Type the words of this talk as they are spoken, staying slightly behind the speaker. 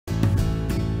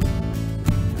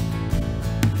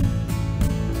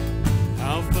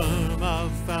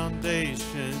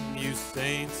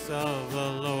saints of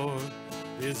the Lord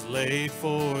is laid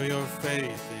for your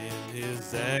faith in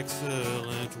his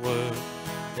excellent word.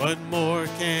 What more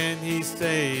can he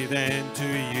say than to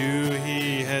you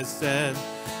he has said,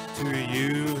 to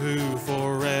you who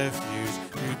for refuge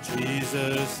to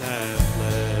Jesus have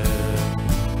fled?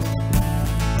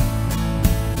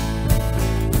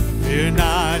 Fear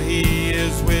not, he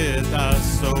is with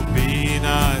us, so be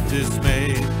not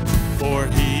dismayed. For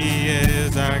he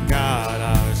is our God,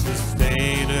 our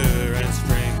sustainer and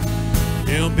strength.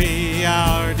 He'll be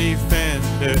our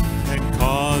defender and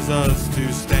cause us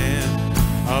to stand,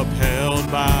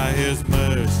 upheld by his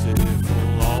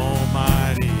merciful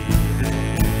almighty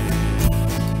hand.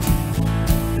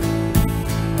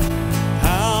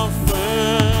 How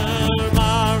firm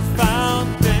our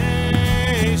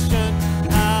foundation,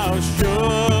 how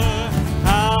sure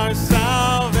our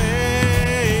salvation,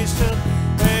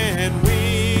 and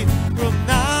we will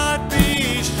not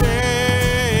be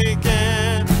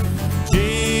shaken.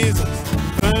 Jesus,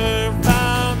 firm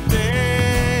foundation.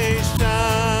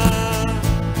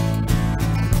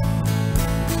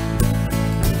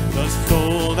 The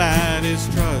soul that is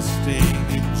trusting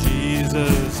in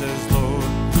Jesus as Lord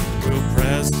will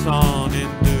press on,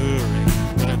 enduring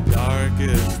the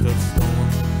darkest of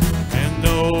storms. And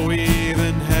though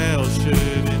even hell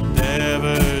should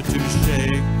endeavor to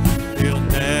shake, he'll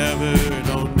never,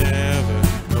 no never,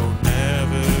 no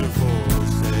never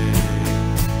forsake.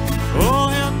 Oh,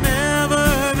 he'll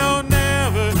never, no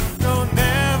never, no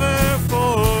never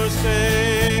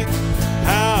forsake.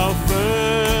 How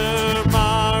firm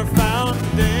our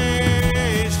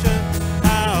foundation,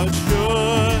 how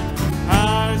sure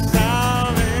our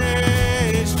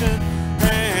salvation,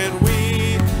 and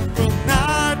we will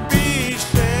not be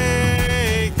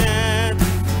shaken.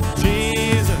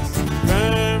 Jesus,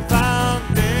 firm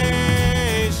foundation.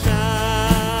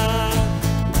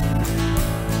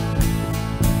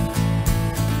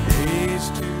 Age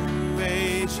to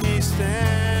age he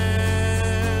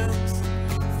stands,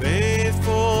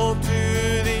 faithful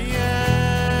to the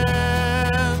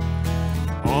end.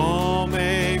 All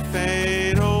may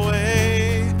fade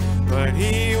away, but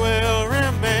he will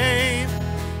remain.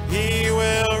 He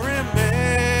will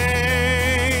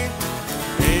remain.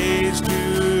 Age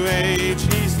to age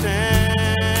he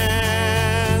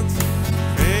stands,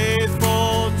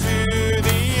 faithful to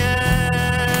the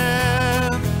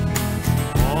end.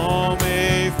 All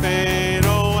may fade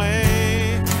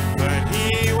away, but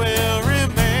he will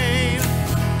remain.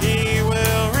 He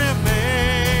will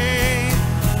remain.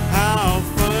 How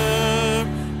firm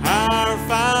our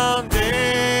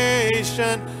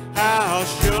foundation, how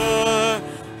sure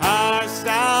our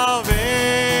salvation,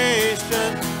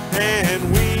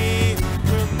 and we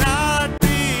will not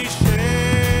be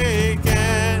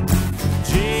shaken.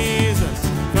 Jesus,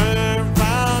 firm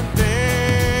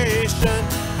foundation,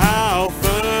 how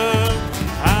firm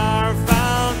our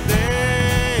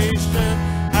foundation,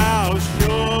 how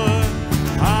sure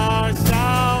our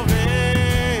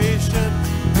salvation,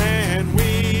 and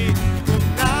we will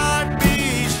not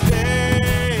be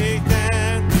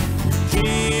shaken.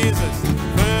 Jesus,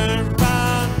 firm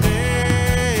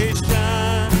foundation.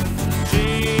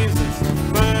 Jesus,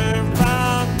 firm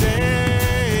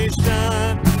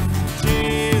foundation.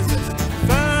 Jesus,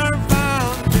 firm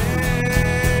foundation.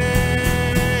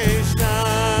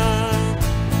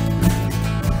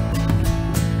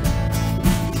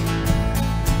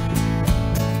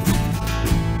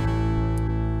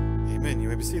 Amen. You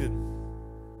may be seated.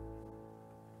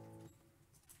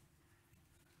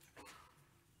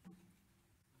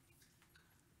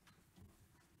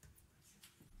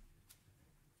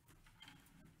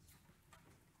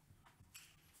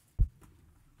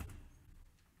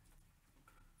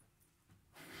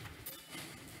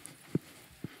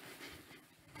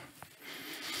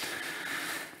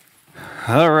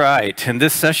 All right, in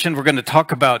this session we're going to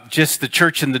talk about just the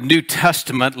church in the New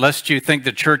Testament, lest you think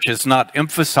the church is not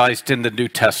emphasized in the New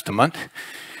Testament.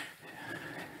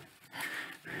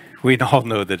 We all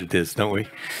know that it is, don't we?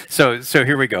 So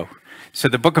here we go. So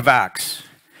the book of Acts,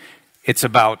 it's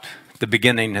about the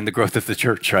beginning and the growth of the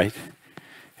church, right?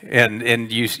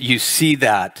 And you see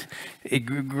that.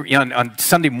 On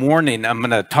Sunday morning, I'm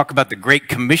going to talk about the Great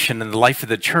Commission in the life of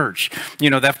the church. You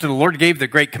know, after the Lord gave the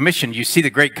Great Commission, you see the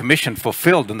Great Commission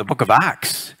fulfilled in the book of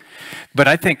Acts. But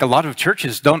I think a lot of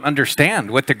churches don't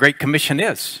understand what the Great Commission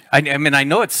is. I mean, I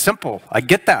know it's simple. I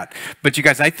get that. But you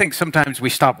guys, I think sometimes we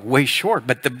stop way short.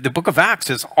 But the book of Acts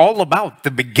is all about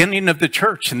the beginning of the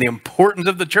church and the importance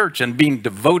of the church and being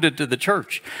devoted to the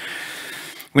church.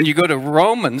 When you go to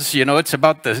Romans, you know, it's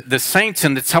about the saints,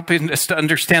 and it's helping us to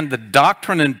understand the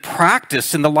doctrine and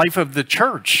practice in the life of the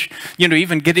church. You know,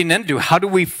 even getting into how do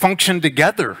we function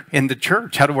together in the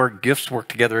church? How do our gifts work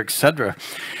together, etc.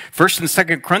 1st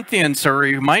and 2nd Corinthians are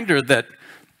a reminder that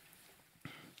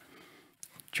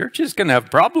church is going to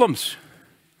have problems.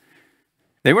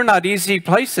 They were not easy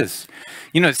places.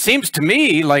 You know, it seems to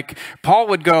me like Paul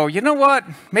would go, you know what,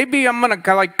 maybe I'm going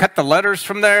to like cut the letters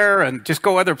from there and just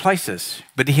go other places.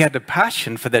 But he had a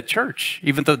passion for that church,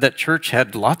 even though that church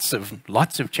had lots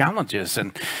of challenges,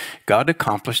 and God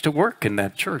accomplished a work in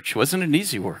that church. It wasn't an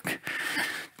easy work.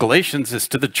 Galatians is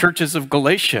to the churches of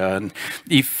Galatia, and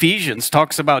Ephesians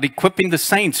talks about equipping the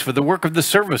saints for the work of the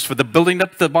service, for the building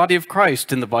up the body of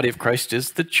Christ, and the body of Christ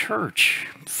is the church.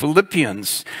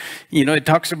 Philippians, you know, it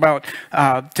talks about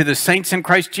to the saints in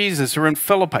Christ Jesus who are in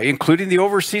Philippi, including the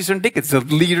overseers and deacons, the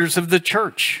leaders of the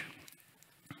church.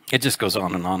 It just goes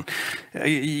on and on.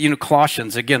 You know,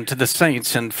 Colossians, again, to the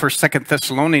saints, and 1st, 2nd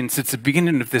Thessalonians, it's the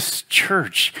beginning of this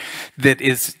church that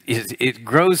it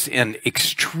grows in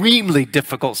extremely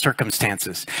difficult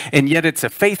circumstances. And yet it's a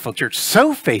faithful church,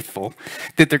 so faithful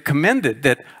that they're commended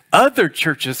that other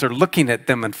churches are looking at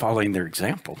them and following their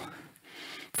example.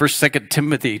 1st, 2nd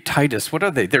Timothy, Titus, what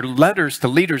are they? They're letters to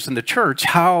leaders in the church,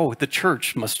 how the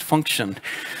church must function.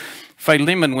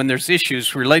 Philemon, when there's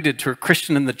issues related to a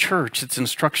Christian in the church, it's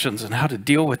instructions on how to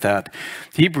deal with that.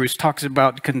 Hebrews talks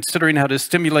about considering how to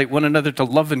stimulate one another to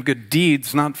love and good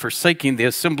deeds, not forsaking the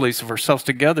assemblies of ourselves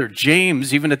together.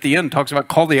 James, even at the end, talks about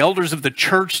call the elders of the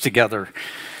church together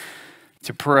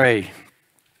to pray.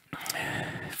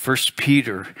 1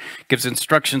 Peter gives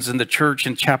instructions in the church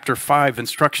in chapter 5,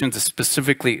 instructions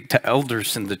specifically to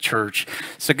elders in the church.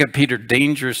 2 Peter,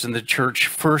 dangers in the church.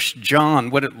 1 John,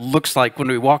 what it looks like when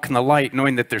we walk in the light,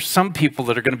 knowing that there's some people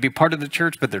that are going to be part of the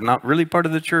church, but they're not really part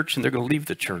of the church, and they're going to leave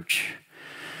the church.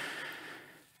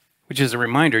 Which is a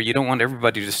reminder, you don't want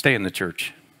everybody to stay in the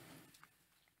church.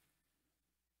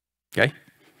 Okay?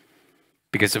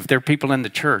 Because if there are people in the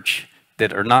church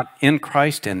that are not in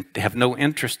Christ and have no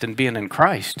interest in being in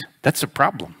Christ, that's a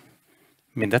problem.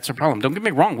 I mean, that's a problem. Don't get me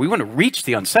wrong. We want to reach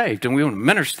the unsaved and we want to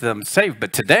minister to them saved.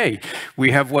 But today we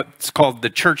have what's called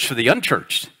the church for the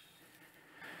unchurched.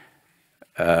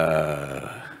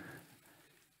 Those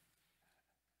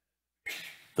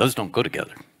don't go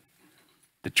together.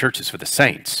 The church is for the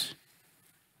saints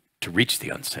to reach the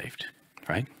unsaved,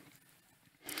 right?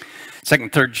 2nd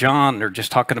and 3rd John are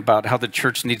just talking about how the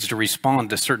church needs to respond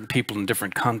to certain people in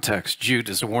different contexts. Jude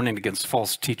is a warning against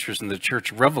false teachers in the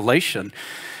church. Revelation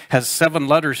has 7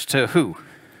 letters to who?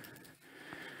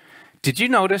 Did you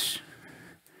notice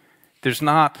there's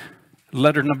not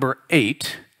letter number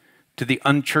 8 to the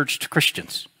unchurched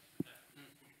Christians?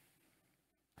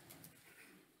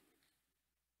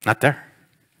 Not there.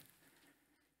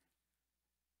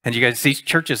 And you guys, these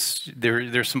churches,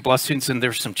 there's some blessings and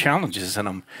there's some challenges in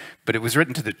them, but it was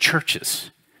written to the churches,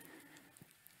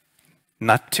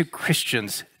 not to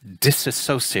Christians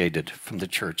disassociated from the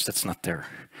church. That's not there.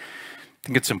 I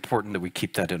think it's important that we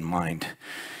keep that in mind.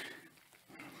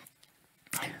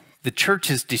 The church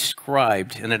is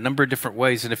described in a number of different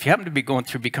ways, and if you happen to be going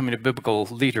through Becoming a Biblical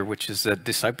Leader, which is a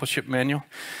discipleship manual,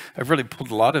 I've really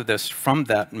pulled a lot of this from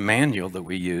that manual that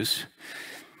we use.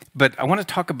 But I want to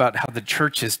talk about how the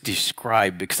church is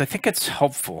described because I think it's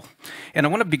helpful. And I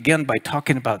want to begin by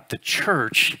talking about the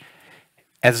church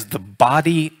as the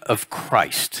body of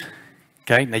Christ.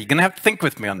 Okay, now you're going to have to think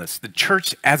with me on this. The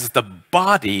church as the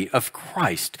body of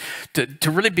Christ.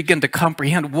 To really begin to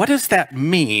comprehend, what does that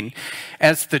mean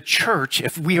as the church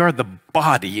if we are the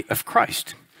body of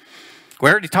Christ? We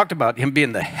already talked about him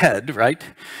being the head, right?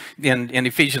 In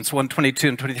Ephesians 1:22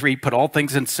 and 23, put all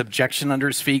things in subjection under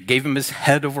his feet, gave him his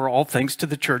head over all things to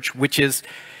the church, which is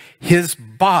his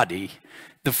body,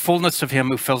 the fullness of him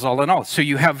who fills all in all. So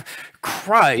you have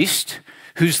Christ,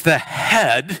 who's the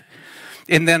head,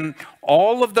 and then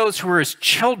all of those who are his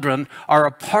children are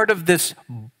a part of this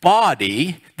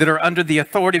body that are under the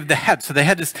authority of the head. So the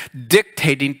head is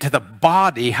dictating to the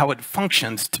body how it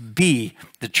functions to be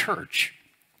the church.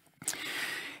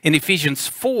 In Ephesians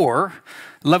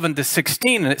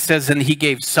 4:11-16, it says, and he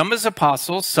gave some as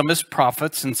apostles, some as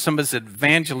prophets, and some as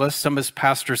evangelists, some as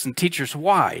pastors and teachers.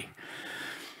 Why?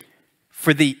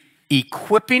 For the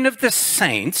equipping of the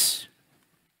saints,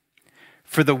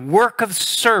 for the work of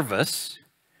service,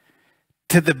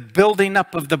 to the building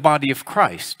up of the body of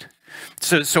Christ.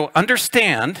 So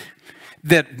understand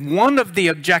that one of the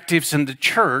objectives in the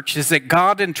church is that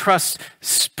God entrusts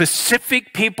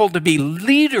specific people to be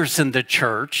leaders in the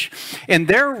church, and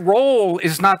their role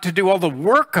is not to do all the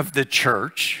work of the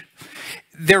church.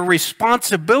 their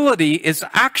responsibility is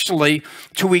actually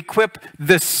to equip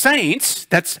the saints,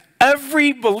 that's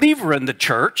every believer in the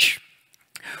church,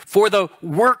 for the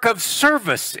work of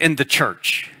service in the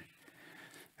church.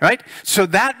 Right? So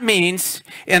that means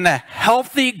in a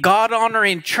healthy,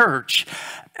 God-honoring church,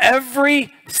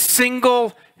 every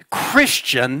single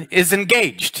Christian is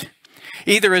engaged,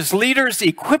 either as leaders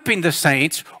equipping the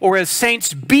saints or as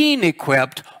saints being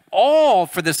equipped, all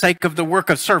for the sake of the work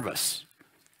of service.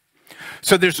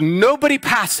 So there's nobody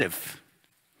passive,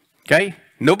 okay?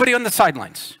 Nobody on the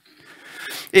sidelines.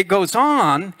 It goes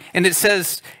on and it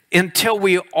says, until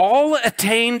we all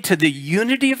attain to the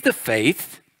unity of the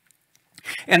faith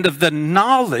and of the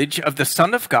knowledge of the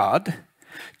Son of God,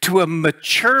 to a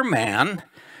mature man,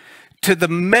 to the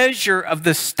measure of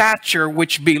the stature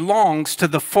which belongs to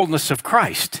the fullness of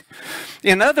Christ.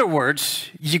 In other words,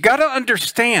 you got to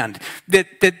understand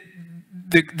that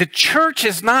the church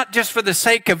is not just for the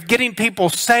sake of getting people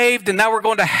saved and now we're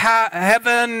going to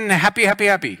heaven, happy, happy,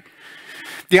 happy.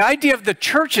 The idea of the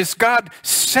church is God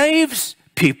saves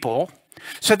people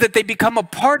so that they become a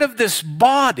part of this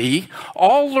body,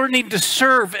 all learning to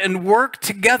serve and work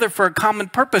together for a common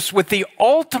purpose, with the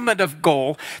ultimate of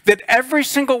goal that every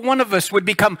single one of us would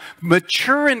become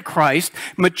mature in Christ,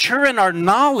 mature in our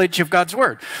knowledge of God's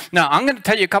word. Now, I'm going to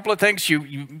tell you a couple of things.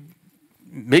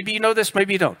 Maybe you know this,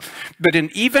 maybe you don't. But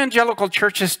in evangelical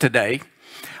churches today,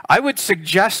 I would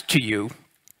suggest to you,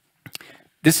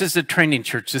 this is a training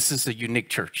church, this is a unique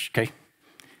church, okay?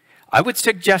 I would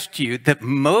suggest to you that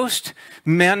most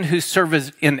men who serve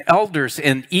as elders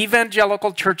in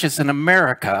evangelical churches in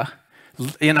America,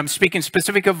 and I'm speaking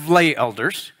specific of lay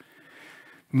elders,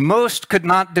 most could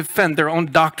not defend their own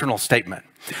doctrinal statement.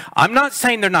 I'm not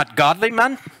saying they're not godly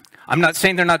men. I'm not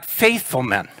saying they're not faithful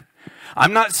men.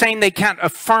 I'm not saying they can't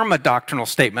affirm a doctrinal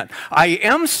statement. I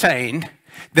am saying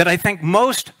that I think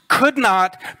most could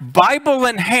not, Bible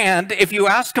in hand, if you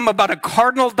ask them about a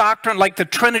cardinal doctrine like the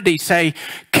Trinity, say,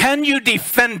 can you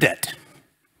defend it?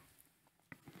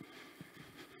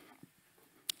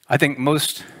 I think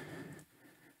most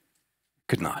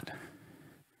could not.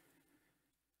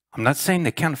 I'm not saying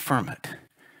they can't affirm it.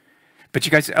 But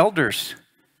you guys, elders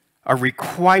are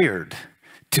required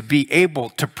to be able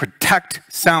to protect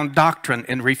sound doctrine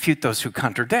and refute those who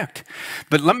contradict.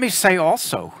 But let me say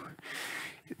also,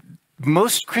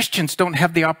 most Christians don't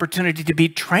have the opportunity to be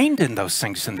trained in those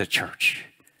things in the church.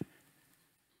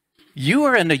 You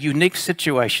are in a unique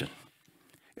situation.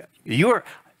 You're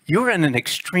in an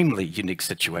extremely unique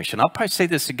situation. I'll probably say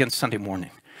this again Sunday morning.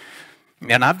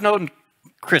 And I've known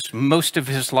Chris most of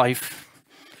his life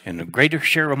and a greater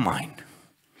share of mine.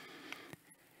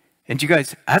 And you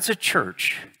guys, as a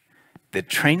church that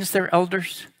trains their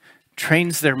elders,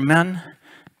 trains their men,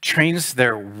 trains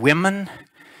their women,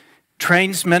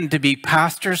 trains men to be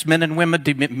pastors, men and women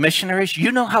to be missionaries.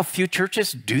 You know how few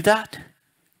churches do that?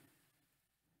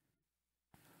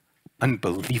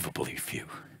 Unbelievably few.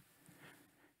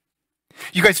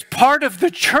 You guys, part of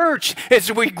the church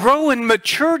is we grow in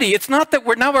maturity. It's not that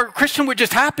we're now a Christian, we're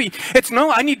just happy. It's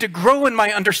no, I need to grow in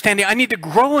my understanding. I need to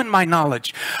grow in my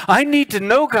knowledge. I need to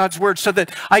know God's word so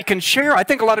that I can share. I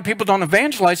think a lot of people don't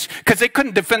evangelize because they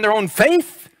couldn't defend their own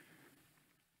faith.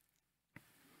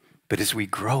 But as we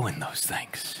grow in those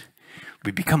things,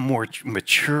 we become more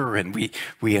mature and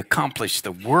we accomplish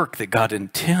the work that God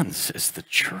intends as the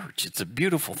church. It's a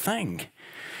beautiful thing.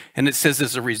 And it says,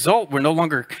 as a result, we're no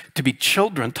longer to be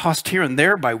children tossed here and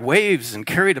there by waves and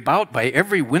carried about by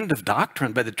every wind of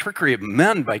doctrine, by the trickery of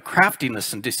men, by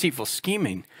craftiness and deceitful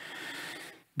scheming.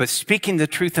 But speaking the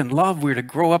truth in love, we're to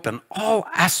grow up in all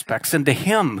aspects into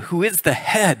Him who is the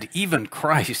head, even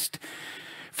Christ,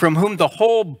 from whom the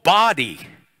whole body,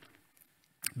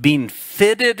 being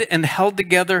fitted and held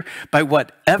together by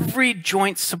what every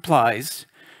joint supplies,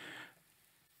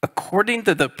 according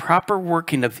to the proper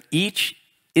working of each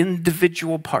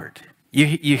individual part. You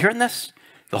hearing this?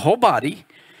 The whole body,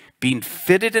 being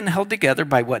fitted and held together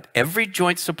by what every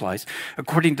joint supplies,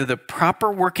 according to the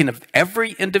proper working of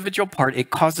every individual part, it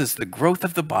causes the growth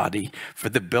of the body for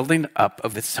the building up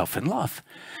of itself in love.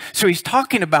 So he's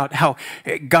talking about how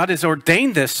God has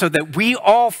ordained this so that we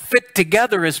all fit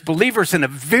together as believers in a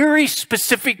very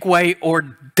specific way,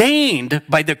 ordained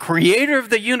by the creator of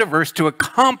the universe to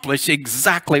accomplish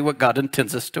exactly what God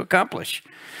intends us to accomplish.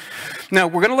 Now,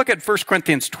 we're going to look at 1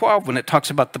 Corinthians 12 when it talks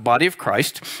about the body of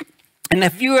Christ. And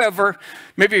if you ever,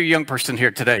 maybe you're a young person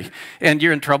here today, and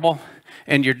you're in trouble,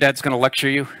 and your dad's going to lecture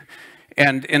you,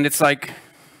 and it's like,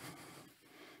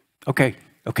 okay,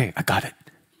 I got it.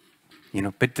 You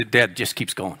know, but the dad just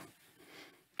keeps going.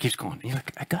 And you're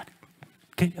like, I got it.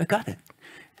 Okay, I got it.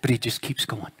 But he just keeps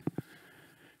going.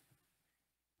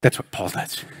 That's what Paul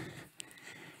does.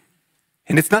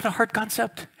 And it's not a hard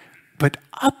concept, but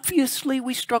obviously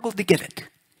we struggle to get it.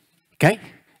 Okay?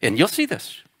 And you'll see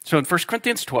this. So in 1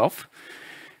 Corinthians 12,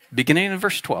 beginning in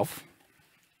verse 12,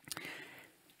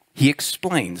 he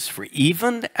explains, for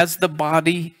even as the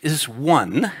body is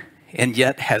one and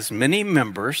yet has many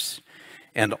members,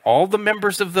 and all the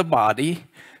members of the body,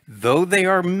 though they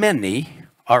are many,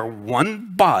 are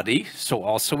one body, so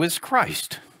also is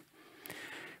Christ.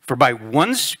 For by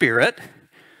one Spirit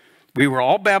we were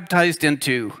all baptized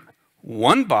into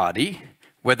one body,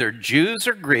 whether Jews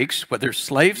or Greeks, whether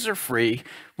slaves or free,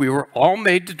 we were all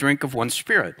made to drink of one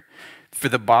Spirit. For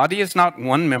the body is not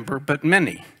one member, but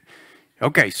many.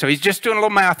 Okay, so he's just doing a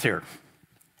little math here.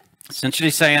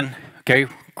 Essentially saying, okay,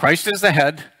 Christ is the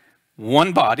head,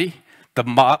 one body. The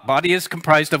body is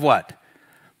comprised of what?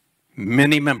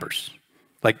 Many members.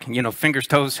 Like, fingers,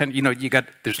 toes, and,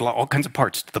 there's all kinds of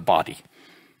parts to the body.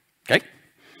 Okay?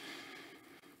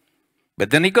 But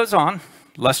then he goes on,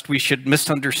 lest we should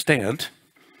misunderstand.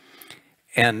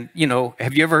 And,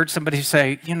 have you ever heard somebody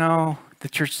say, the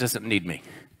church doesn't need me?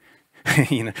 I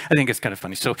think it's kind of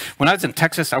funny. So when I was in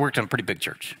Texas, I worked in a pretty big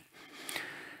church.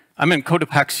 I'm in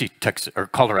Cotopaxi, Texas, or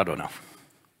Colorado now.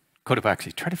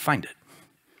 Cotopaxi, try to find it.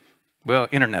 Well,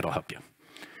 internet will help you.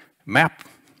 Map,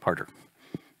 harder.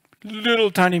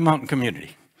 Little tiny mountain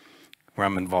community where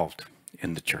I'm involved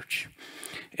in the church.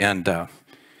 And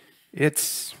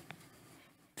it's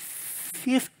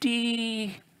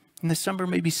 50, in the summer,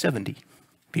 maybe 70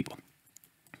 people.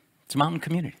 It's a mountain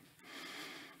community.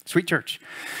 Sweet church.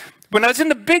 When I was in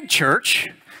the big church,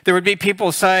 there would be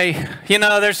people say,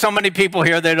 there's so many people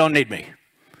here, they don't need me.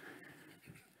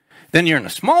 Then you're in a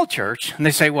small church, and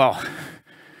they say, well,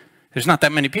 there's not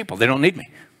that many people, they don't need me.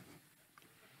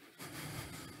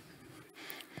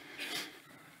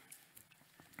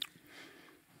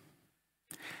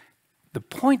 The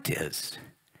point is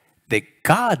that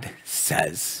God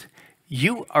says,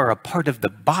 you are a part of the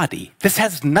body. This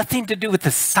has nothing to do with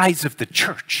the size of the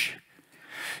church.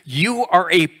 You are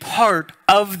a part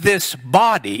of this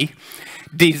body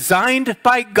designed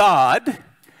by God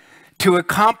to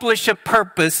accomplish a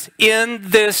purpose in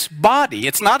this body.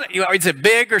 It's not, is it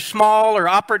big or small or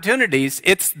opportunities?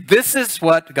 This is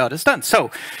what God has done.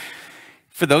 So,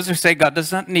 for those who say God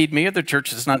does not need me or the church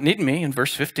does not need me, in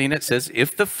verse 15 it says,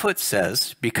 if the foot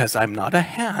says, because I'm not a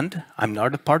hand, I'm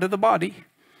not a part of the body,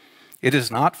 it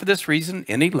is not for this reason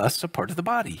any less a part of the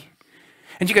body.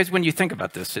 And you guys, when you think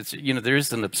about this, it's, there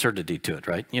is an absurdity to it,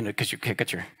 right? Because you can't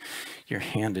get your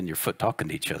hand and your foot talking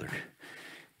to each other.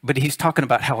 But he's talking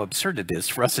about how absurd it is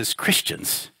for us as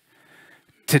Christians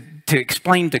to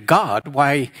explain to God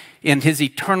why in his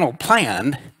eternal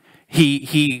plan,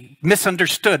 he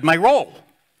misunderstood my role.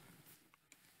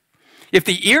 If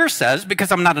the ear says,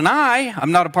 because I'm not an eye,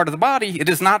 I'm not a part of the body, it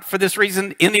is not for this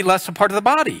reason any less a part of the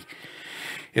body.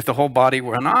 If the whole body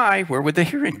were an eye, where would the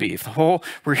hearing be? If the whole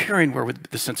were hearing, where would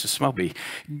the sense of smell be?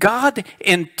 God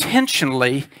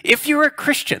intentionally, if you're a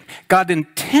Christian, God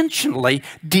intentionally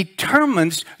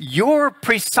determines your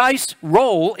precise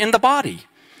role in the body.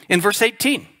 In verse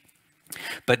 18,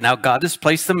 but now God has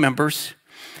placed the members,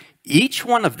 each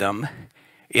one of them,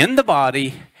 in the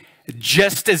body,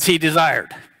 just as he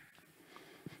desired.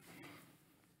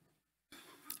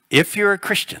 If you're a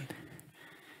Christian,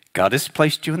 God has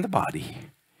placed you in the body,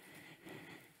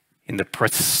 in the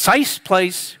precise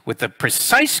place, with the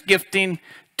precise gifting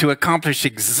to accomplish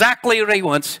exactly what he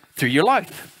wants through your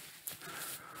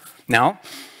life. Now,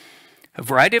 a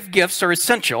variety of gifts are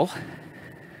essential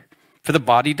for the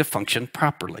body to function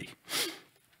properly.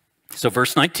 So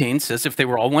verse 19 says, if they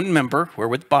were all one member, where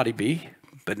would the body be?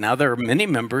 But now there are many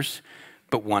members,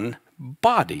 but one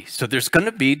body. So there's going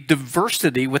to be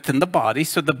diversity within the body,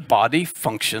 so the body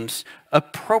functions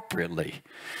appropriately.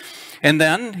 And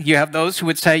then you have those who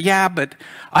would say, yeah, but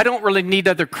I don't really need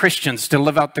other Christians to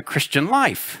live out the Christian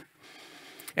life.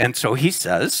 And so he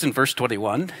says in verse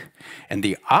 21, and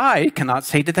the eye cannot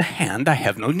say to the hand, I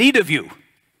have no need of you.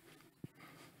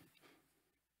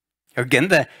 Again,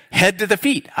 the head to the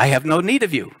feet, I have no need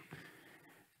of you.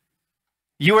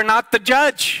 You are not the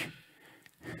judge.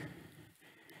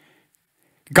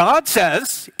 God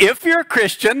says, if you're a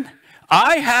Christian,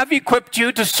 I have equipped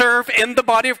you to serve in the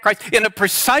body of Christ in a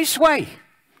precise way.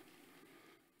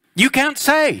 You can't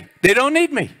say, they don't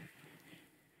need me.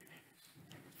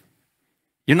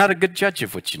 You're not a good judge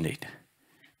of what you need.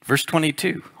 Verse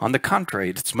 22, on the contrary,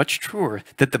 it's much truer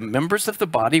that the members of the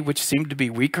body which seem to be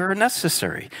weaker are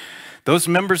necessary. Those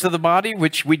members of the body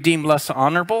which we deem less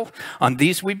honorable, on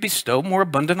these we bestow more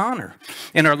abundant honor.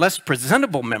 And our less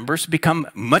presentable members become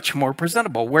much more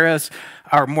presentable, whereas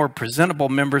our more presentable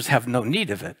members have no need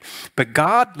of it. But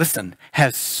God, listen,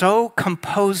 has so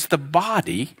composed the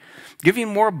body, giving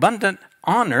more abundant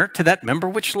honor to that member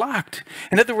which lacked.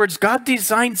 In other words, God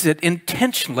designs it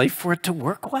intentionally for it to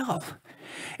work well.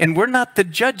 And we're not the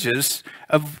judges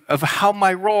of how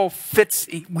my role fits.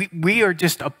 We are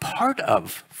just a part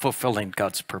of fulfilling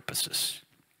God's purposes.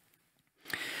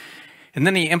 And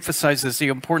then he emphasizes the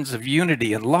importance of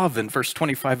unity and love in verse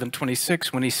 25 and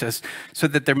 26 when he says, so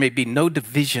that there may be no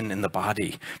division in the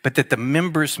body, but that the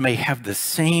members may have the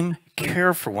same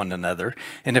care for one another.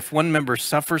 And if one member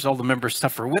suffers, all the members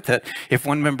suffer with it. If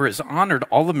one member is honored,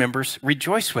 all the members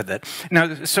rejoice with it.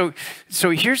 Now, so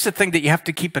here's the thing that you have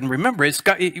to keep and remember is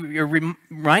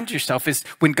remind yourself is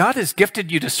when God has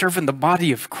gifted you to serve in the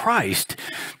body of Christ,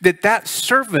 that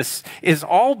service is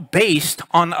all based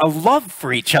on a love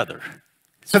for each other.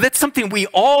 So that's something we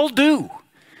all do.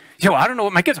 I don't know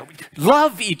what my kids are.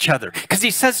 Love each other. Because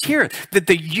he says here that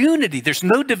the unity, there's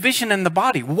no division in the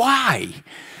body. Why?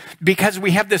 Because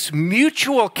we have this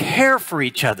mutual care for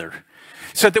each other.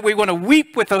 So that we want to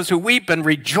weep with those who weep and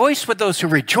rejoice with those who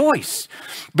rejoice.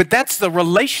 But that's the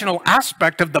relational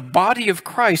aspect of the body of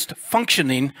Christ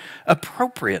functioning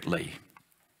appropriately.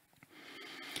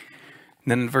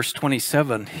 And then in verse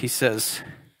 27, he says,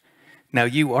 now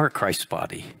you are Christ's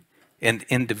body and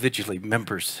individually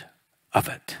members of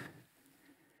it.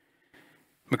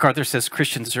 MacArthur says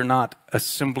Christians are not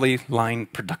assembly line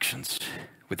productions,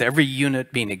 with every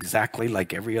unit being exactly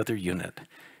like every other unit.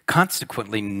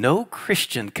 Consequently, no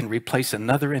Christian can replace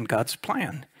another in God's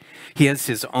plan. He has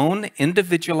his own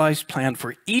individualized plan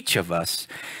for each of us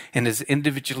and has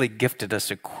individually gifted us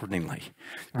accordingly.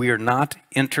 We are not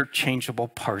interchangeable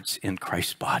parts in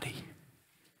Christ's body.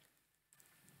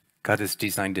 God has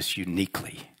designed us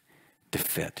uniquely to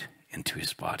fit into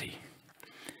his body.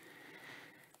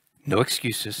 No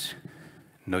excuses,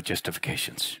 no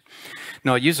justifications.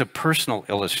 Now, I'll use a personal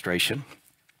illustration.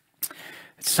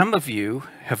 Some of you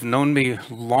have known me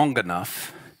long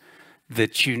enough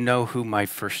that you know who my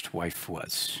first wife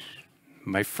was.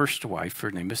 My first wife,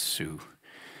 her name is Sue,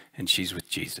 and she's with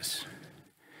Jesus.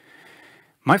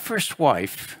 My first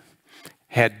wife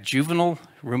had juvenile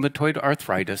rheumatoid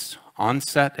arthritis,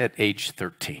 onset at age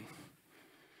 13.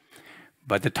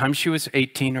 By the time she was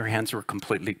 18, her hands were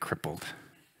completely crippled.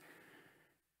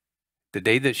 The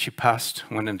day that she passed,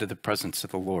 went into the presence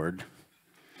of the Lord,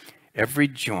 every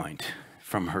joint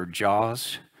from her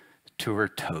jaws to her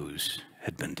toes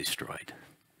had been destroyed.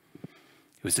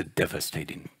 It was a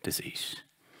devastating disease.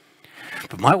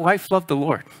 But my wife loved the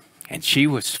Lord, and she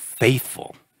was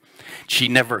faithful. She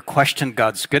never questioned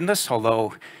God's goodness,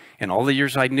 although in all the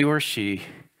years I knew her, she,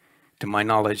 to my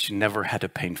knowledge, never had a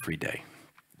pain-free day.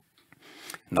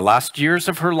 In the last years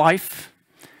of her life,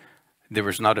 there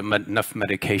was not enough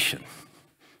medication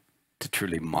to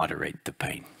truly moderate the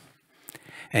pain.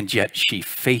 And yet she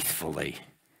faithfully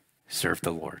served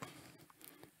the Lord.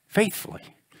 Faithfully.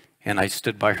 And I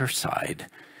stood by her side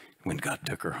when God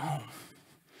took her home.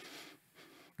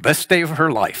 Best day of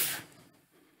her life.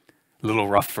 A little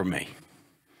rough for me.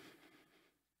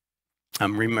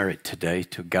 I'm remarried today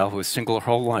to a gal who was single her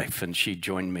whole life, and she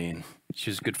joined me, and she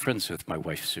was good friends with my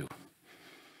wife, Sue.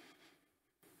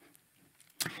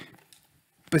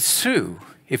 But Sue,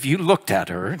 if you looked at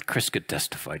her, and Chris could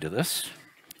testify to this,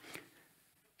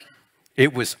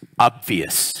 it was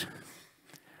obvious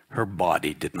her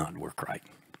body did not work right.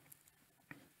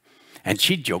 And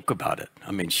she'd joke about it.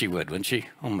 I mean, she would, wouldn't she?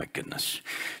 Oh my goodness.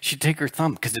 She'd take her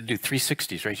thumb, because it'd do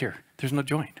 360s right here. There's no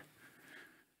joint.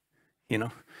 You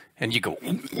know? And you go,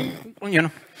 you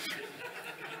know.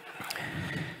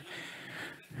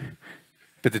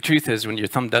 But the truth is, when your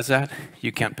thumb does that,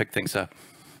 you can't pick things up.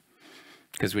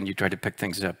 Because when you try to pick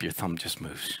things up, your thumb just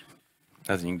moves.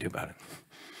 Nothing you can do about it.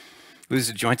 Lose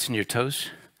the joints in your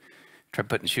toes, try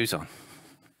putting shoes on.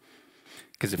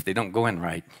 Because if they don't go in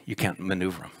right, you can't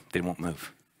maneuver them. They won't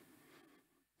move.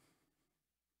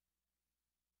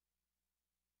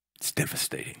 It's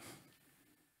devastating.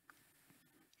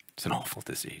 It's an awful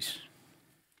disease.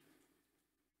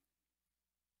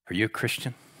 Are you a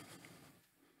Christian?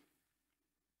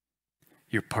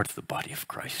 You're part of the body of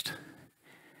Christ.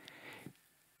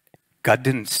 God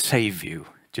didn't save you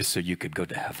just so you could go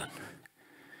to heaven.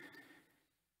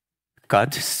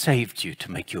 God saved you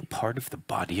to make you a part of the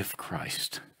body of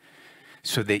Christ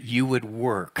so that you would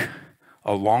work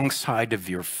alongside of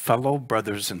your fellow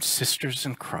brothers and sisters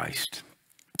in Christ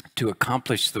to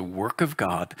accomplish the work of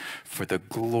God for the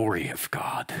glory of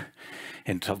God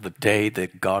until the day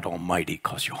that God Almighty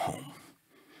calls you home.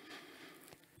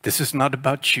 This is not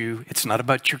about you. It's not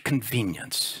about your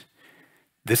convenience.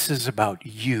 This is about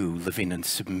you living in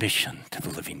submission to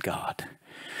the living God.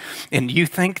 And you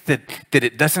think that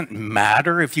it doesn't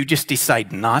matter if you just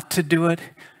decide not to do it?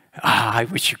 I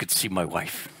wish you could see my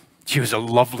wife. She was a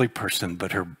lovely person,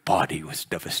 but her body was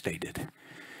devastated.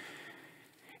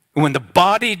 When the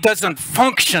body doesn't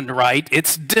function right,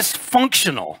 it's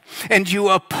dysfunctional. And you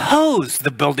oppose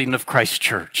the building of Christ's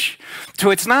church. So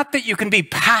it's not that you can be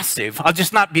passive, I'll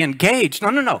just not be engaged.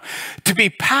 No. To be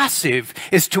passive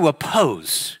is to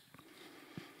oppose.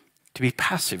 To be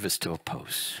passive is to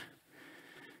oppose.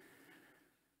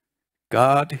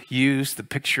 God used the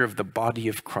picture of the body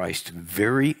of Christ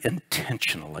very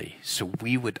intentionally so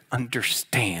we would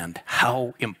understand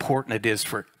how important it is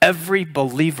for every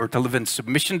believer to live in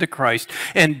submission to Christ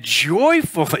and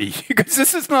joyfully, because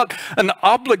this is not an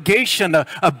obligation,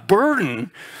 a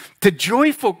burden, to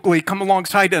joyfully come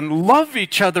alongside and love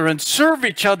each other and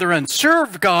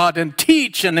serve God and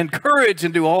teach and encourage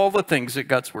and do all the things that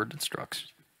God's word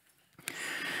instructs.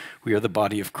 We are the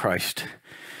body of Christ.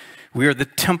 We are the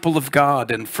temple of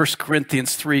God in 1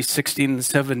 Corinthians 3, 16 and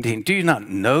 17. Do you not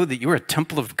know that you are a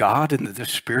temple of God and that the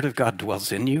Spirit of God dwells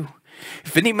in you?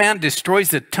 If any man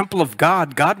destroys the temple of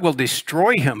God, God will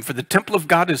destroy him, for the temple of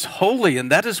God is holy, and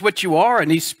that is what you are.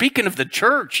 And he's speaking of the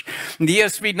church. In the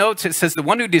ESV notes, it says the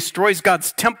one who destroys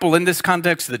God's temple, in this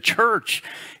context, the church,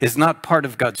 is not part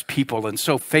of God's people, and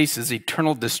so faces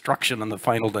eternal destruction on the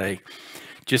final day,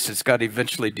 just as God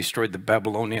eventually destroyed the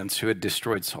Babylonians who had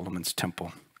destroyed Solomon's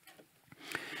temple.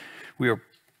 We are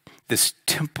this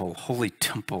temple, holy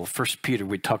temple. 1 Peter,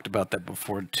 we talked about that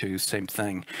before too, same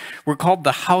thing. We're called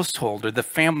the household or the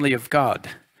family of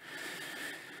God.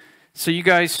 So you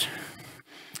guys,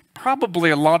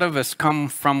 probably a lot of us come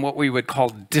from what we would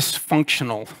call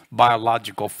dysfunctional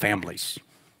biological families.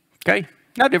 Okay?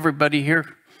 Not everybody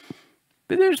here,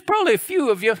 but there's probably a few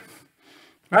of you,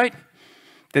 right?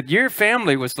 That your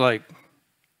family was like,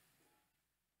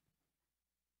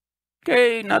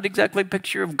 okay, not exactly a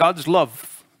picture of God's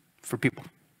love for people.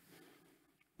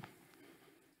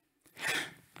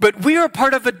 But we are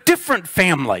part of a different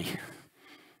family.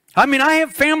 I mean, I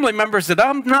have family members that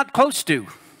I'm not close to.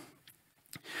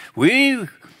 We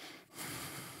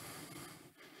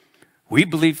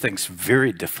believe things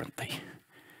very differently.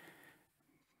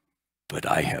 But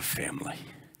I have family.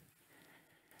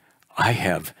 I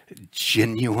have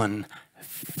genuine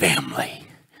family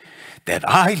that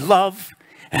I love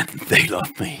and they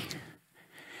love me.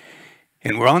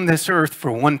 And we're on this earth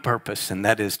for one purpose, and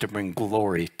that is to bring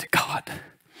glory to God.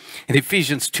 In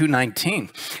Ephesians 2:19,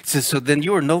 it says, so then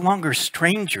you are no longer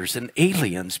strangers and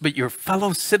aliens, but you're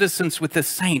fellow citizens with the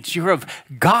saints. You're of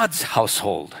God's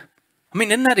household. I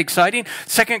mean, isn't that exciting?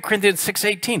 2 Corinthians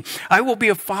 6:18, I will be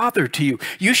a father to you.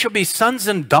 You shall be sons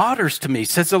and daughters to me,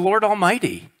 says the Lord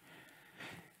Almighty.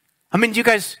 I mean, you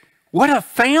guys, what a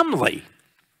family.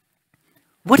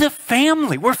 What a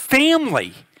family. We're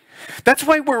family. That's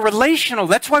why we're relational.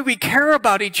 That's why we care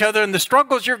about each other and the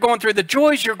struggles you're going through, the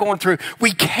joys you're going through.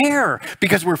 We care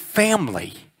because we're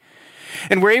family.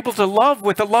 And we're able to love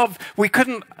with a love we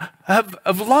couldn't have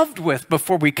loved with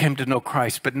before we came to know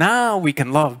Christ. But now we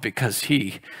can love because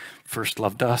he first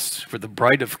loved us. For the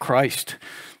bride of Christ.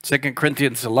 2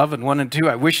 Corinthians 11, 1 and 2,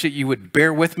 I wish that you would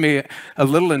bear with me a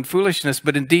little in foolishness,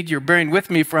 but indeed you're bearing with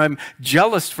me, for I'm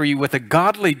jealous for you with a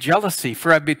godly jealousy,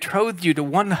 for I betrothed you to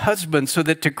one husband, so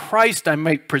that to Christ I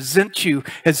might present you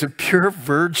as a pure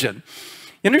virgin.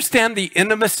 You understand the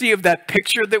intimacy of that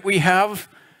picture that we have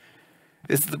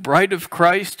is the bride of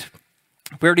Christ?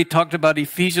 We already talked about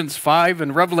Ephesians 5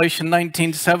 and Revelation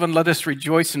 19:7. Let us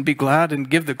rejoice and be glad and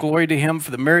give the glory to him,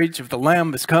 for the marriage of the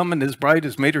Lamb has come and his bride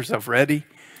has made herself ready.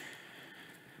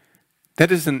 That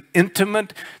is an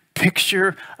intimate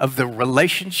picture of the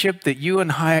relationship that you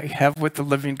and I have with the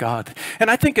living God. And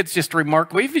I think it's just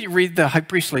remarkable. If you read the high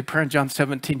priestly prayer in John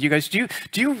 17, you guys, do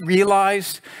you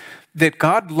realize that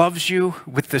God loves you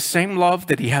with the same love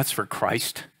that he has for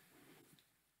Christ?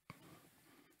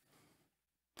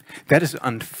 That is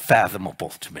unfathomable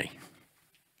to me.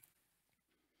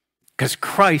 Because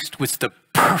Christ was the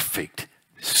perfect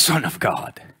Son of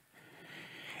God.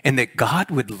 And that God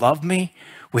would love me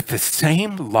with the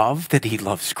same love that he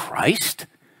loves Christ?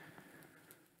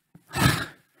 I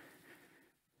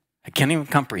can't even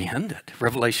comprehend it.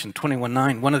 Revelation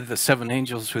 21:9, one of the seven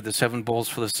angels with the seven bowls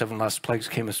for the seven last plagues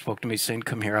came and spoke to me, saying,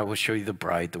 come here, I will show you the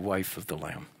bride, the wife of the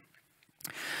Lamb.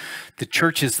 The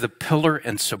church is the pillar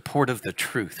and support of the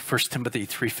truth. 1 Timothy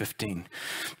 3:15.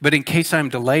 But in case I'm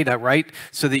delayed, I write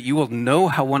so that you will know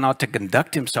how one ought to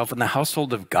conduct himself in the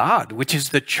household of God, which is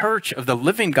the church of the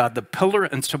living God, the pillar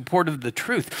and support of the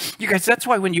truth. You guys, that's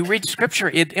why when you read scripture,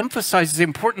 it emphasizes the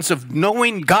importance of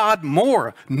knowing God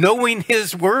more, knowing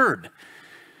his word.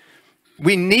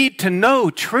 We need to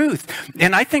know truth.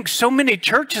 And I think so many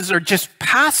churches are just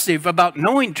passive about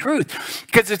knowing truth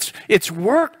because it's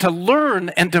work to learn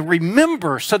and to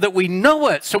remember so that we know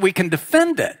it, so we can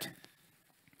defend it.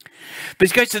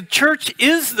 Because the church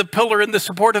is the pillar and the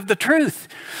support of the truth.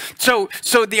 So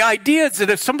the idea is that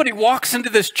if somebody walks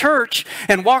into this church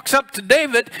and walks up to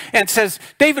David and says,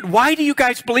 David, why do you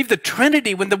guys believe the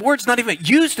Trinity when the word's not even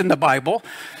used in the Bible?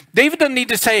 David doesn't need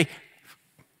to say,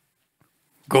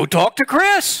 go talk to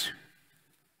Chris.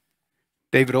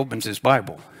 David opens his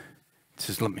Bible and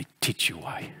says, let me teach you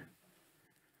why.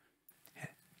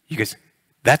 You guys,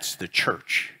 that's the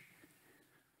church.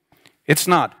 It's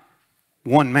not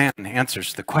one man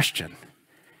answers the question.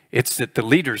 It's that the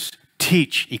leaders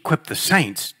teach, equip the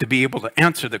saints to be able to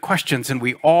answer the questions, and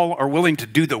we all are willing to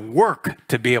do the work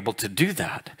to be able to do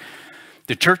that.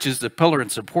 The church is the pillar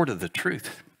and support of the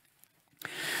truth.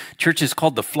 Church is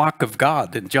called the flock of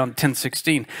God. In John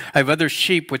 10:16, I have other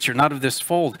sheep which are not of this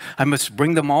fold. I must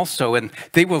bring them also, and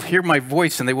they will hear my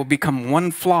voice, and they will become one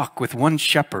flock with one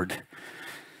shepherd.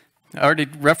 I already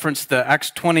referenced the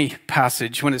Acts 20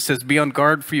 passage when it says, be on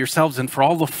guard for yourselves and for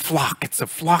all the flock. It's a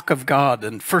flock of God.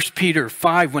 And 1 Peter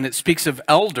 5, when it speaks of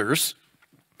elders,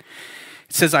 it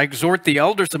says, I exhort the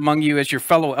elders among you as your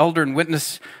fellow elder and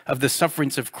witness of the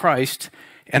sufferings of Christ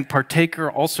and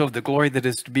partaker also of the glory that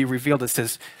is to be revealed. It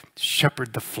says,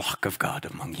 shepherd the flock of God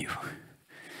among you.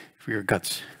 For your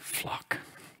God's flock.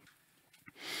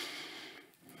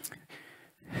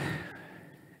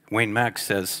 Wayne Mack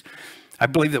says, I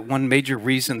believe that one major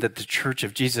reason that the Church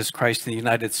of Jesus Christ in the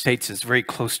United States is very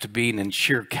close to being in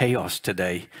sheer chaos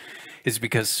today is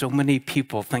because so many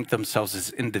people think themselves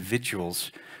as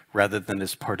individuals rather than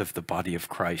as part of the body of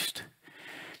Christ.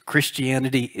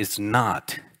 Christianity is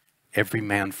not every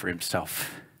man for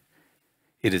himself.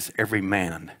 It is every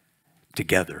man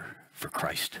together for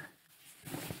Christ.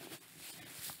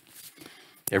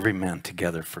 Every man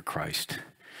together for Christ.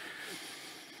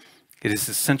 It is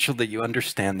essential that you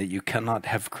understand that you cannot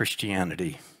have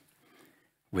Christianity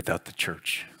without the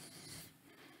church.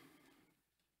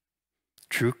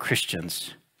 True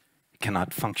Christians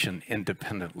cannot function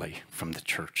independently from the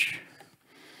church.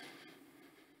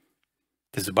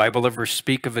 Does the Bible ever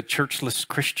speak of a churchless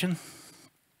Christian?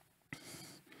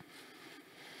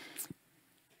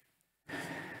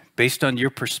 Based on your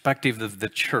perspective of the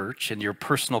church and your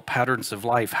personal patterns of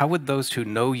life, how would those who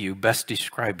know you best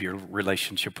describe your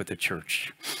relationship with the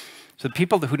church? So the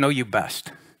people who know you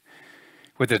best,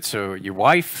 whether it's your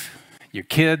wife, your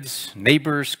kids,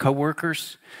 neighbors,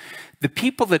 coworkers, the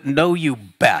people that know you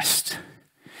best,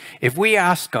 if we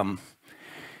ask them,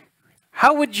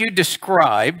 how would you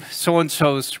describe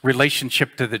so-and-so's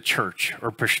relationship to the church or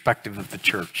perspective of the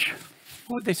church?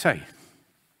 What would they say?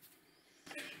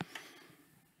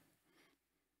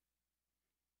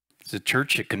 Is the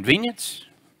church a convenience,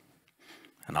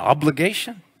 an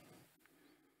obligation,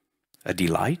 a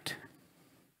delight,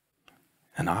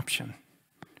 an option,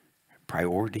 a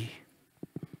priority,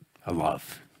 a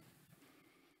love?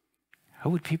 How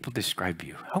would people describe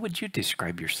you? How would you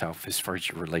describe yourself as far as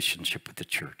your relationship with the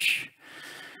church?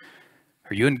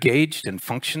 Are you engaged and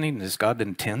functioning as God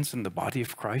intends in the body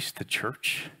of Christ, the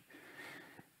church?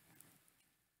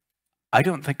 I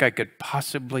don't think I could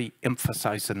possibly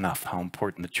emphasize enough how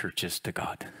important the church is to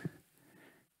God.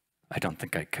 I don't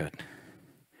think I could.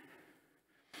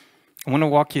 I want to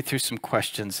walk you through some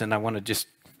questions, and I want to just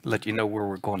let you know where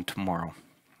we're going tomorrow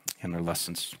in our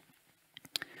lessons.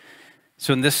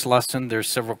 So in this lesson, there's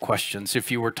several questions. If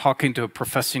you were talking to a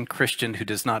professing Christian who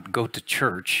does not go to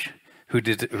church, who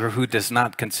does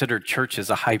not consider church as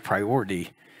a high priority,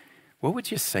 what would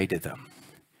you say to them?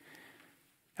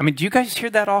 I mean, do you guys hear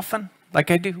that often? Like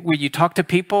I do, where you talk to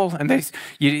people and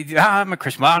I'm a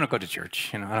Christian. Well, I don't go to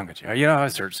church. I don't go to church. I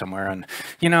serve somewhere, and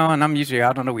and I'm usually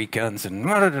out on the weekends. And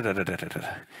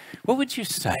what would you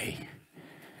say?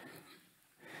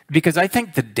 Because I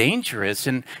think the danger is,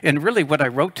 and really, what I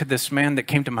wrote to this man that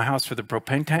came to my house for the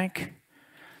propane tank,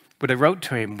 what I wrote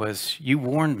to him was, "You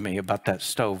warned me about that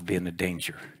stove being a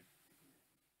danger,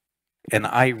 and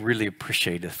I really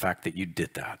appreciate the fact that you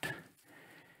did that."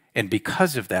 And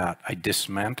because of that, I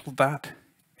dismantled that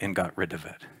and got rid of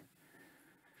it.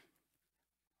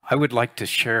 I would like to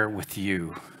share with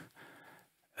you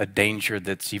a danger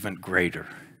that's even greater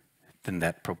than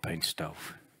that propane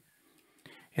stove.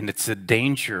 And it's the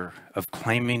danger of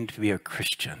claiming to be a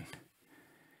Christian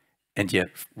and yet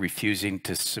refusing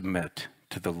to submit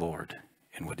to the Lord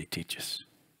in what he teaches.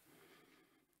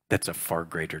 That's a far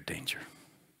greater danger.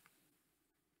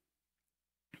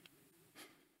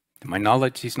 To my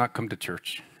knowledge, he's not come to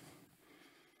church.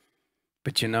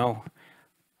 But you know,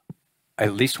 I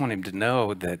at least want him to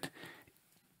know that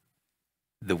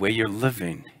the way you're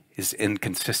living is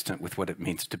inconsistent with what it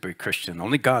means to be a Christian.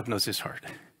 Only God knows his heart.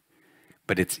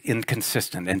 But it's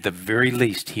inconsistent. And at the very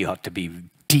least, he ought to be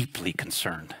deeply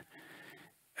concerned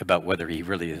about whether he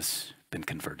really has been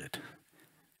converted.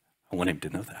 I want him to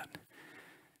know that.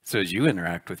 So as you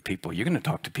interact with people, you're going to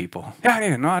talk to people.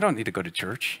 Yeah, no, I don't need to go to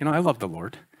church. You know, I love the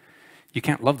Lord. You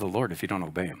can't love the Lord if you don't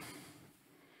obey him.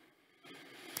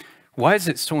 Why is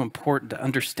it so important to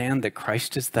understand that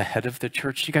Christ is the head of the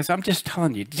church? You guys, I'm just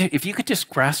telling you, if you could just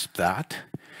grasp that.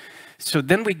 So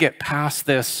then we get past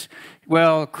this,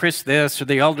 well, Chris this, or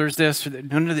the elders this.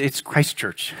 No, it's Christ's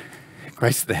church.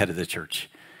 Christ is the head of the church.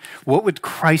 What would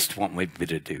Christ want me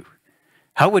to do?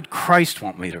 How would Christ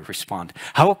want me to respond?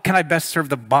 How can I best serve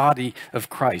the body of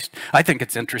Christ? I think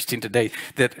it's interesting today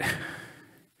that,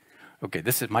 okay,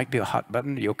 might be a hot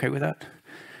button. Are you okay with that?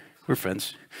 We're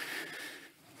friends.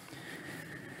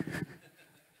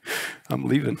 I'm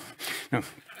leaving. No.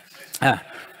 No.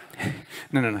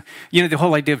 You know, the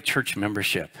whole idea of church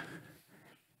membership.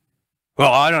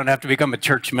 Well, I don't have to become a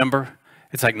church member.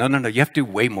 It's like, no. You have to do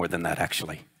way more than that,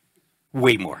 actually.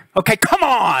 Way more. Okay, come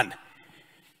on.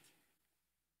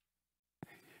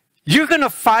 You're going to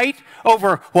fight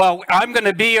over, well, I'm going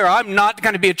to be or I'm not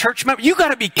going to be a church member? You got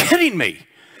to be kidding me.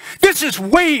 This is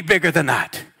way bigger than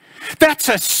that. That's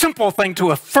a simple thing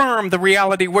to affirm the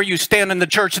reality where you stand in the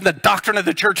church and the doctrine of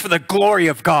the church for the glory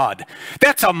of God.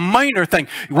 That's a minor thing.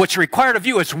 What's required of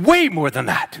you is way more than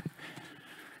that.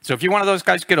 So if you're one of those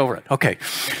guys, get over it. Okay.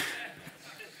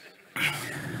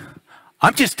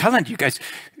 I'm just telling you guys,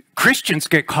 Christians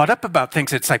get caught up about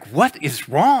things. It's like, what is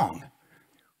wrong?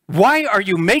 Why are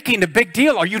you making a big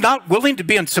deal? Are you not willing to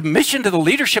be in submission to the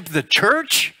leadership of the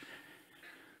church?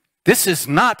 This is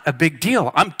not a big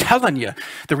deal. I'm telling you,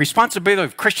 the responsibility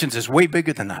of Christians is way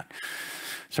bigger than that.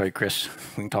 Sorry, Chris,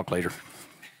 we can talk later.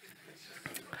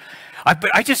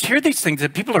 But I just hear these things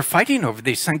that people are fighting over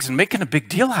these things and making a big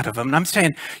deal out of them. And I'm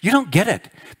saying, you don't get it.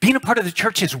 Being a part of the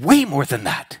church is way more than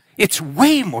that. It's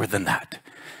way more than that.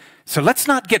 So let's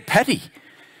not get petty.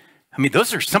 I mean,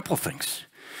 those are simple things.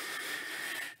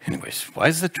 Anyways, why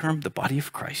is the term the body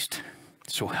of Christ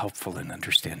so helpful in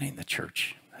understanding the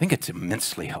church? I think it's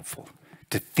immensely helpful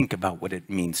to think about what it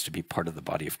means to be part of the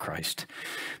body of Christ.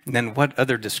 And then what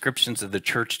other descriptions of the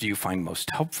church do you find most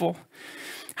helpful?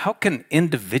 How can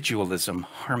individualism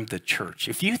harm the church?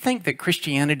 If you think that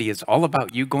Christianity is all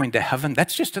about you going to heaven,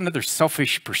 that's just another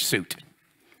selfish pursuit.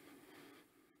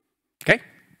 Okay?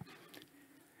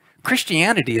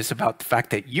 Christianity is about the fact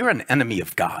that you're an enemy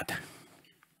of God.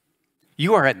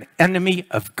 You are an enemy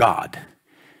of God.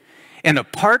 And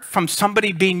apart from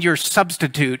somebody being your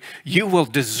substitute, you will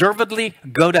deservedly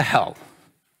go to hell.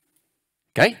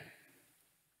 Okay?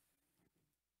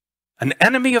 An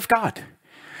enemy of God.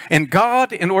 And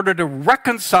God, in order to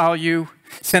reconcile you,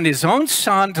 sent his own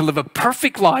son to live a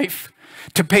perfect life,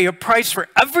 to pay a price for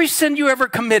every sin you ever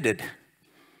committed,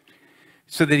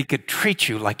 so that he could treat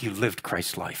you like you lived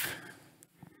Christ's life.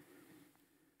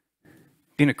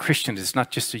 Being a Christian is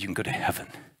not just so you can go to heaven.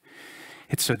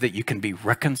 It's so that you can be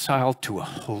reconciled to a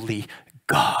holy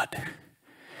God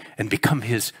and become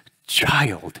his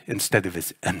child instead of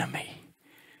his enemy.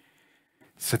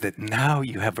 So that now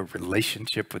you have a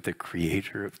relationship with the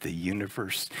creator of the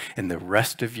universe, and the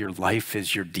rest of your life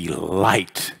is your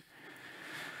delight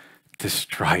to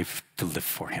strive to live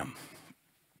for him.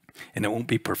 And it won't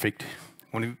be perfect. It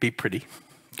won't be pretty.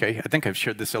 Okay, I think I've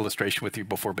shared this illustration with you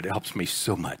before, but it helps me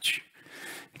so much.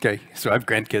 Okay, so I have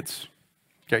grandkids.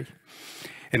 Okay,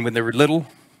 and when they were little,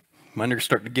 mine are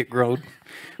starting to get grown.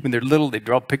 When they're little, they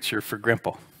draw a picture for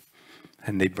Grandpa,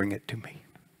 and they bring it to me.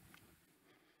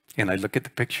 And I look at the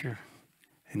picture,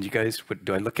 and you guys, what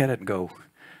do I look at it and go,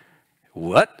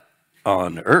 what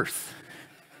on earth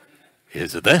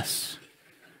is this?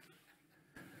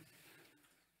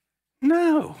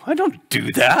 No, I don't do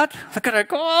that. Look at it,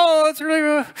 go, oh, that's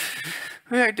really,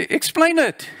 explain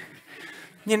it.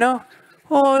 You know,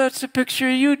 oh, that's a picture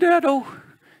of you, Daddo.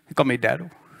 They call me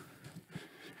Daddo.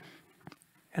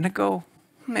 And I go,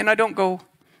 and I don't go,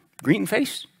 green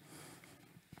face.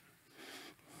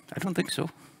 I don't think so.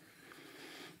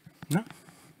 No,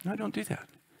 I don't do that.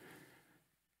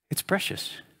 It's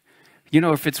precious. You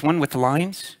know, if it's one with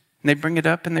lines, and they bring it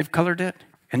up and they've colored it,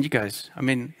 and you guys, I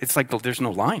mean, it's like there's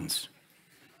no lines.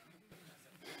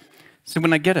 So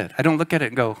when I get it, I don't look at it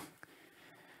and go,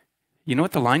 you know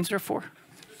what the lines are for?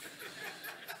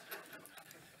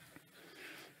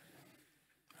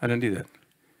 I don't do that.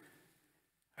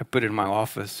 I put it in my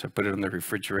office. I put it on the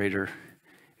refrigerator.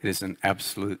 It is an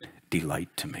absolute delight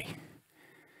to me.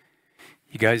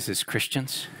 You guys, as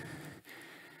Christians,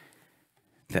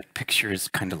 that picture is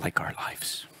kind of like our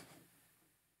lives,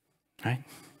 right?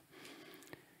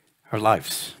 Our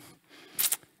lives.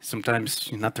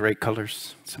 Sometimes not the right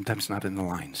colors, sometimes not in the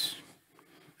lines.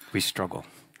 We struggle.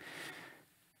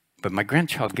 But my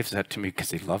grandchild gives that to me because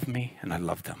they love me and I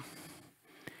love them.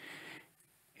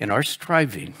 In our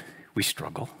striving, we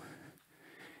struggle.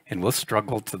 And we'll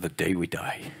struggle till the day we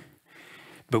die.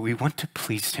 But we want to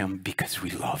please him because we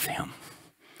love him.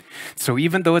 So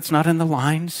even though it's not in the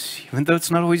lines, even though it's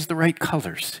not always the right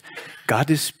colors, God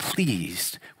is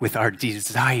pleased with our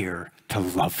desire to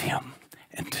love him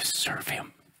and to serve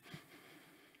him.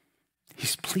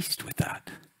 He's pleased with that.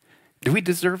 Do we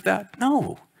deserve that?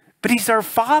 No. But he's our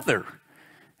Father.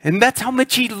 And that's how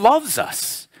much he loves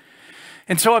us.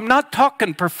 And so I'm not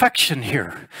talking perfection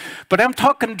here, but I'm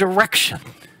talking direction.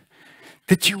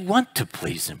 That you want to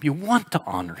please him. You want to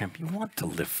honor him. You want to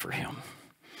live for him.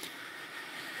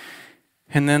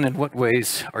 And then in what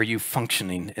ways are you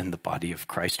functioning in the body of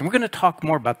Christ? And we're going to talk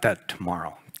more about that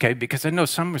tomorrow. Okay, because I know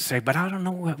some would say, but I don't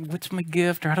know what's my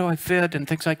gift or how do I fit and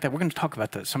things like that. We're going to talk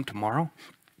about that some tomorrow.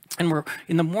 And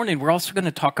in the morning, we're also going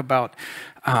to talk about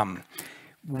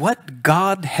what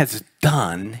God has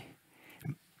done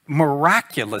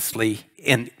miraculously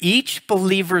in each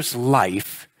believer's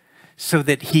life so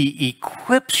that he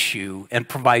equips you and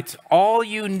provides all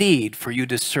you need for you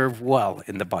to serve well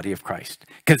in the body of Christ.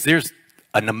 Because there's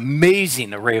an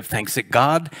amazing array of things that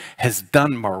God has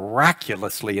done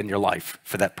miraculously in your life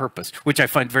for that purpose, which I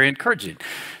find very encouraging.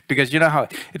 Because you know how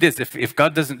it is, if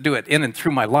God doesn't do it in and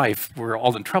through my life, we're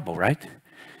all in trouble, right?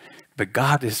 But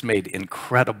God has made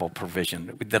incredible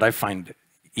provision that I find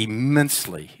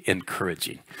immensely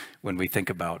encouraging when we think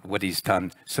about what he's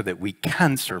done so that we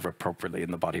can serve appropriately in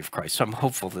the body of Christ. So I'm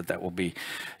hopeful that that will be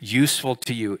useful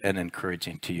to you and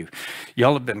encouraging to you.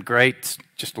 Y'all have been great. It's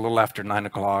just a little after 9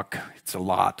 o'clock. It's a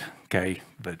lot, okay?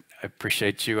 But I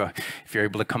appreciate you. If you're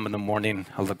able to come in the morning,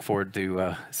 I look forward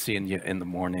to seeing you in the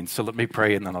morning. So let me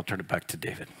pray and then I'll turn it back to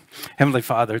David. Heavenly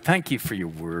Father, thank you for your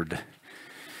word.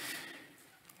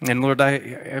 And Lord,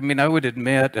 I mean, I would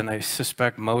admit, and I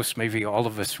suspect most, maybe all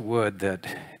of us would,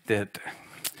 that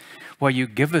while you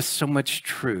give us so much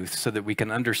truth so that we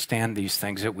can understand these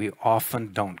things, that we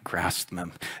often don't grasp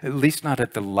them, at least not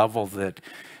at the level that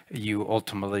you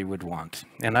ultimately would want.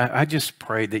 And I just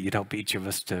pray that you'd help each of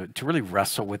us to really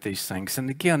wrestle with these things. And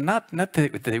again, not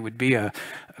that they would be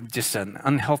just an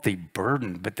unhealthy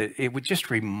burden, but that it would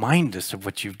just remind us of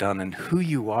what you've done and who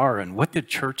you are and what the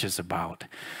church is about.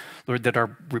 Lord, that our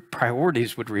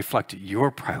priorities would reflect your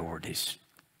priorities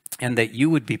and that you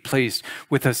would be pleased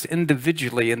with us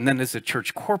individually and then as a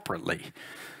church corporately.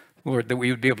 Lord, that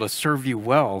we would be able to serve you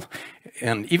well.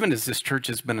 And even as this church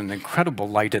has been an incredible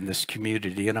light in this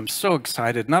community, and I'm so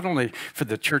excited, not only for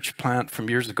the church plant from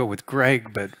years ago with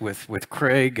Greg, but with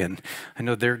Craig, and I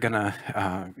know they're going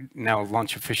to now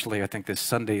launch officially, I think this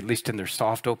Sunday, at least in their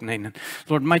soft opening. And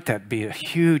Lord, might that be a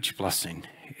huge blessing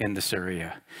in this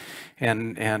area.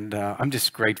 And I'm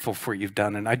just grateful for what you've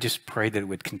done. And I just pray that it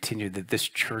would continue, that this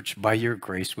church, by your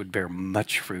grace, would bear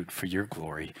much fruit for your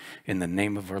glory. In the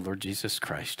name of our Lord Jesus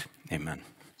Christ, amen.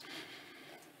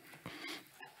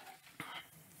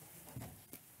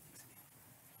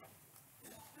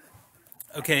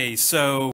 Okay, so